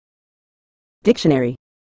Dictionary.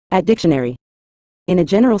 At dictionary. In a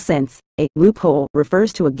general sense, a loophole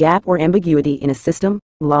refers to a gap or ambiguity in a system,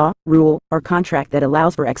 law, rule, or contract that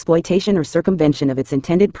allows for exploitation or circumvention of its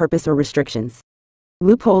intended purpose or restrictions.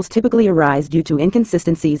 Loopholes typically arise due to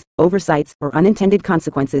inconsistencies, oversights, or unintended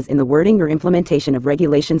consequences in the wording or implementation of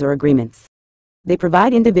regulations or agreements. They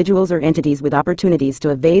provide individuals or entities with opportunities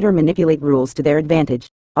to evade or manipulate rules to their advantage,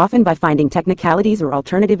 often by finding technicalities or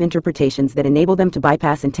alternative interpretations that enable them to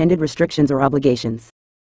bypass intended restrictions or obligations.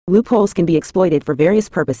 Loopholes can be exploited for various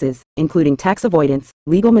purposes, including tax avoidance,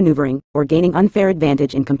 legal maneuvering, or gaining unfair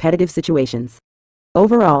advantage in competitive situations.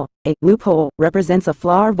 Overall, a loophole represents a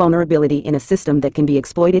flaw or vulnerability in a system that can be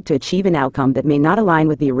exploited to achieve an outcome that may not align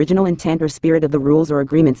with the original intent or spirit of the rules or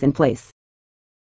agreements in place.